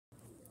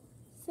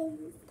So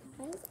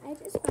guys, I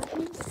just got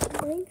new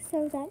ceiling,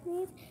 so that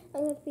means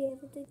I'm going to be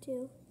able to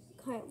do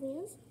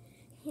cartwheels,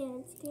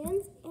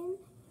 handstands, and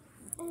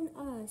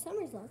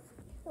somersaults.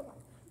 Come on.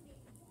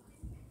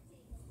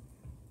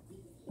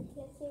 You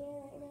can't see it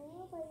right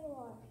now, but you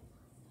are.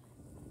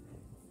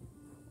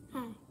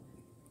 Hi.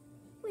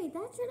 Wait,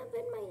 that should have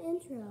been my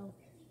intro.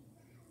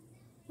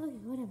 Okay,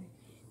 whatever.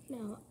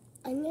 Now,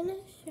 I'm going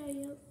to show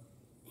you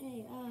a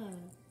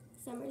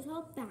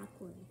somersault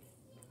backwards,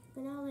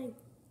 but not like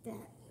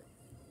that.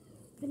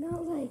 But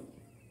not like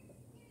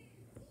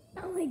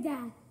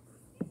that.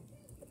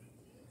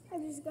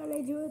 I'm just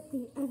gonna do it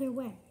the other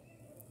way.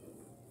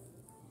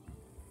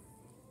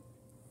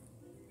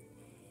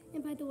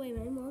 And by the way,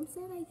 my mom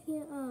said I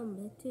can't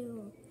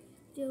do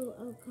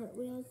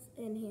cartwheels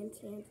and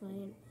handstands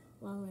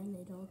while an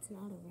adult's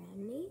not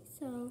around me.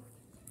 So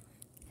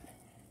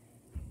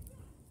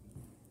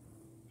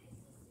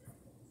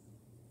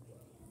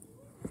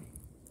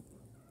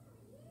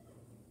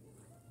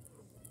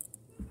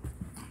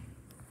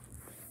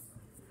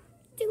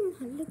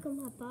look at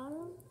my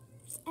bottom.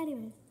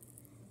 Anyways,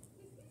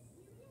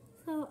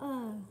 so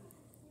I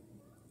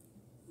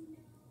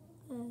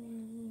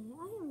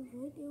have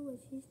no idea what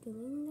she's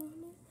doing down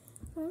there,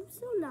 but I'm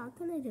still not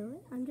gonna do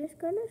it. I'm just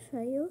gonna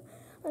show you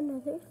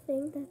another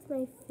thing that's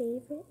my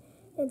favorite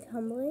in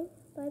tumbling.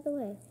 By the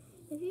way,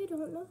 if you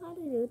don't know how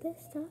to do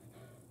this stuff,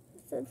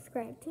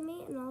 subscribe to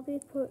me and I'll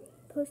be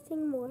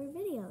posting more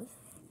videos.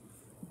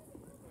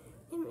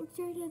 And make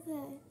sure to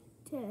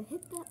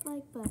hit that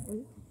like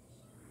button.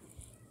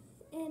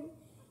 And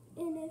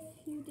if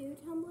you do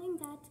tumbling,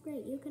 that's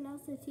great. You can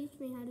also teach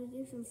me how to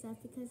do some stuff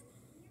because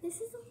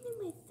this is only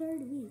my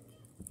 3rd week.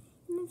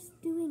 And I'm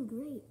just doing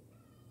great.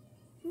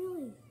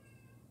 Really.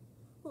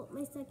 Well,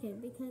 my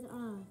 2nd because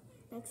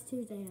next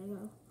Tuesday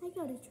I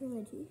go to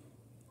Trilogy.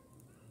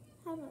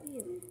 How about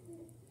you?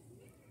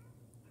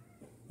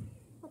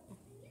 What the?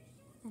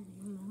 I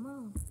didn't know my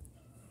mom.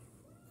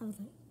 I was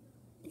like,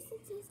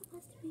 isn't she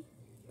supposed to be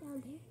down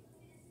there?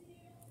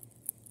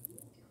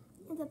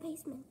 In the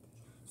basement.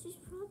 She's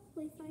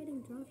probably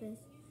fighting Travis,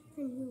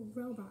 her new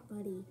robot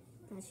buddy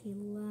that she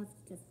loves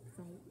to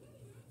fight,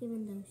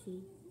 even though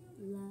she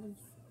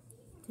loves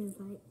to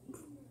fight.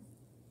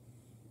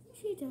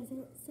 She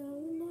doesn't, so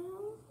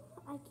now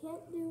I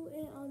can't do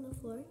it on the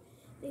floor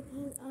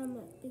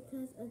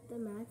because of the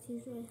mats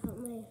usually help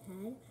my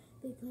head,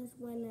 because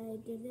when I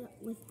did it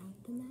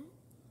without the mat,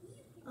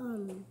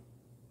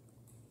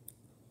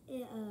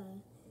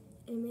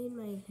 it made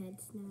my head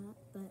snap,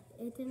 but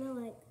it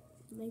didn't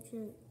make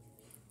sure.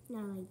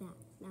 Not like that.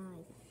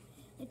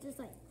 It just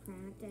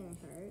cracked and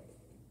hurt.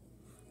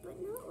 But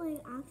not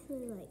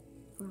actually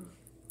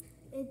cracked.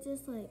 It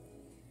just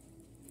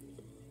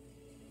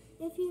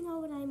if you know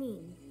what I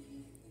mean.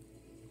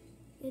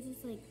 It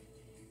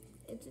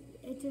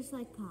just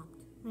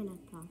popped. My neck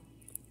popped.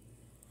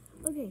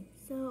 Okay,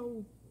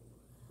 so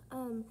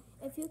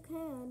if you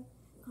can,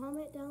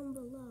 comment down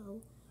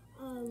below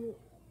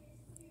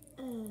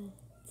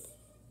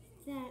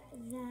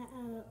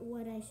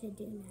what I should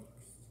do next.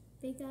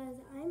 Because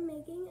I'm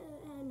making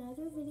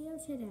another video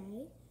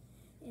today,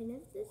 and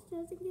if this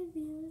doesn't get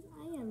views,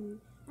 I am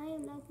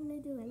not going to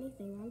do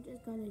anything. I'm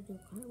just going to do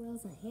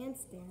cartwheels and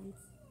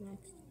handstands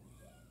next,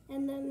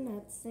 and then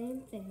that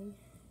same thing.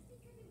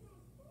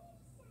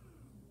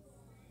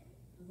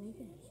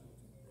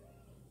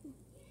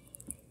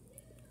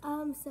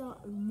 So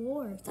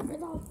more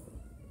somersaults.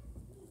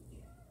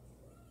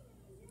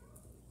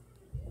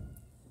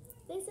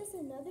 This is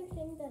another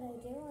thing that I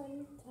do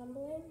on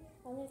tumbling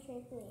on the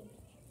trampoline.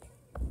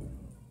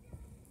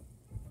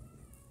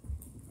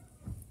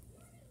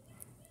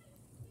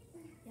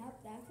 Yep,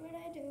 that's what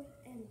I do,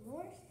 and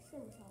more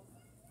somersaults.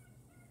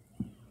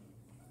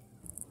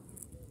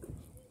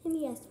 And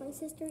yes, my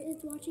sister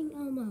is watching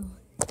Elmo.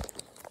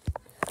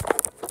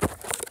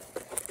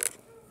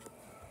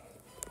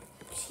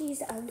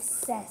 She's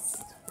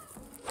obsessed.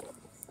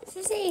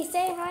 Sissy,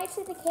 say hi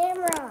to the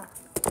camera.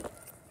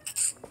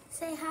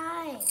 Say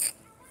hi.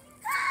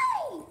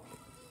 Hi!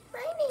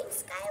 My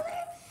name's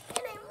Skylar,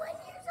 and I'm 1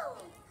 year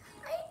old.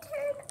 I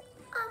turned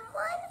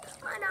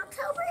 1 on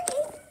October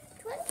 8th,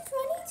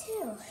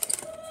 2022.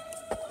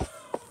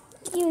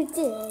 You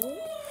did?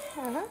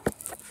 Huh?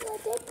 What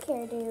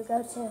daycare do you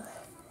go to?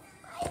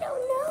 I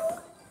don't know.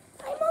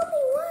 I'm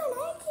only 1.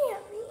 I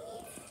can't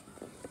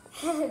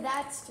read.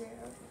 That's true.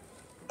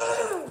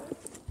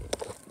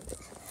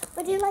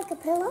 Would you like a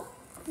pillow?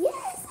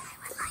 Yes, I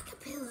would like a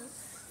pillow.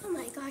 Oh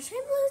my gosh,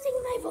 I'm losing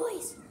my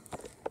voice.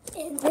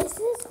 And this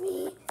is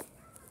me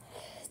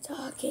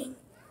talking.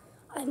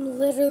 I'm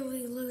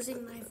literally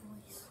losing my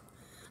voice.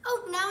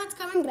 Oh, now it's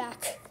coming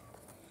back.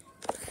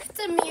 It's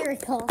a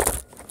miracle.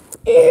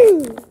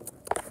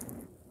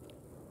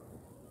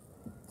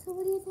 So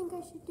what do you think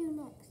I should do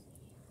next?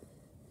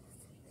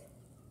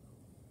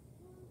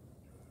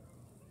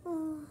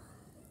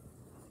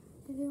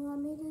 If you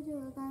want me to do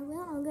a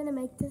cartwheel, I'm going to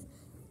make this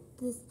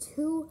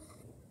 2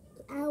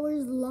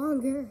 hours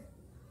longer.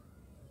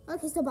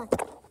 Okay, so bye.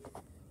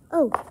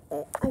 Oh,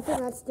 I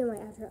forgot to do my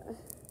outro.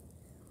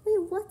 Wait,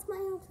 what's my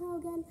outro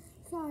again?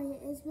 Sorry,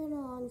 it's been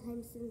a long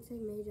time since I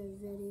made a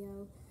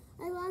video.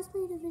 I last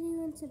made a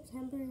video in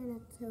September and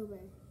October.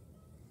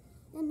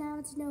 And now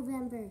it's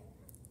November.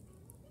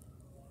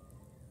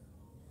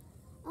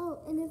 Oh,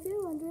 and if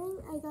you're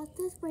wondering, I got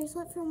this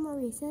bracelet from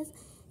Maurice's.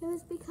 It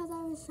was because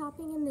I was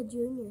shopping in the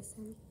junior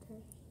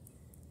center.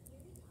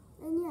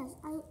 And yes,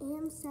 I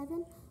am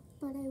 7,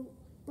 but I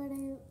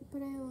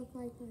look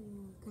like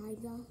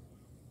kinda.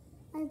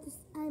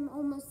 I'm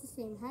almost the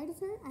same height as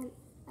her.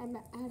 I'm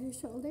at her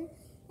shoulder,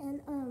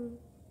 and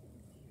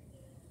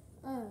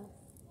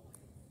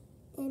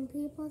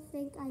people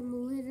think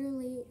I'm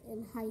literally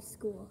in high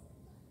school.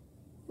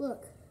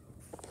 Look,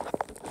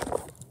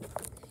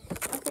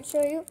 I could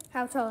show you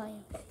how tall I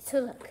am. So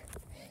look,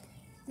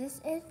 this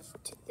inch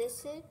to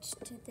this inch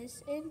to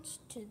this inch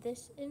to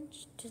this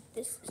inch to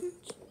this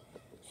inch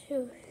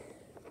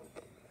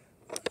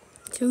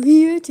to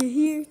here to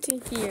here to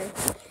here.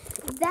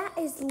 That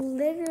is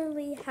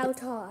literally how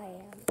tall I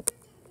am.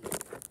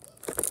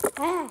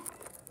 Ah,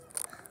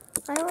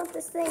 I want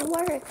this thing to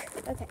work.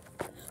 Okay.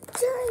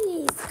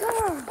 Jeez,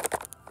 girl.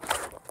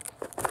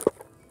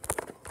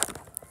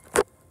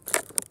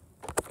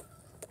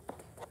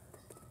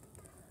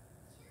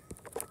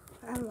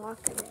 I'm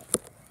locking it.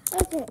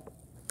 Okay.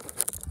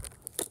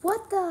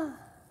 What the?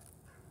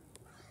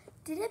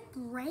 Did it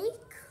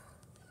break?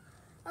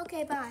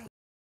 Okay, bye.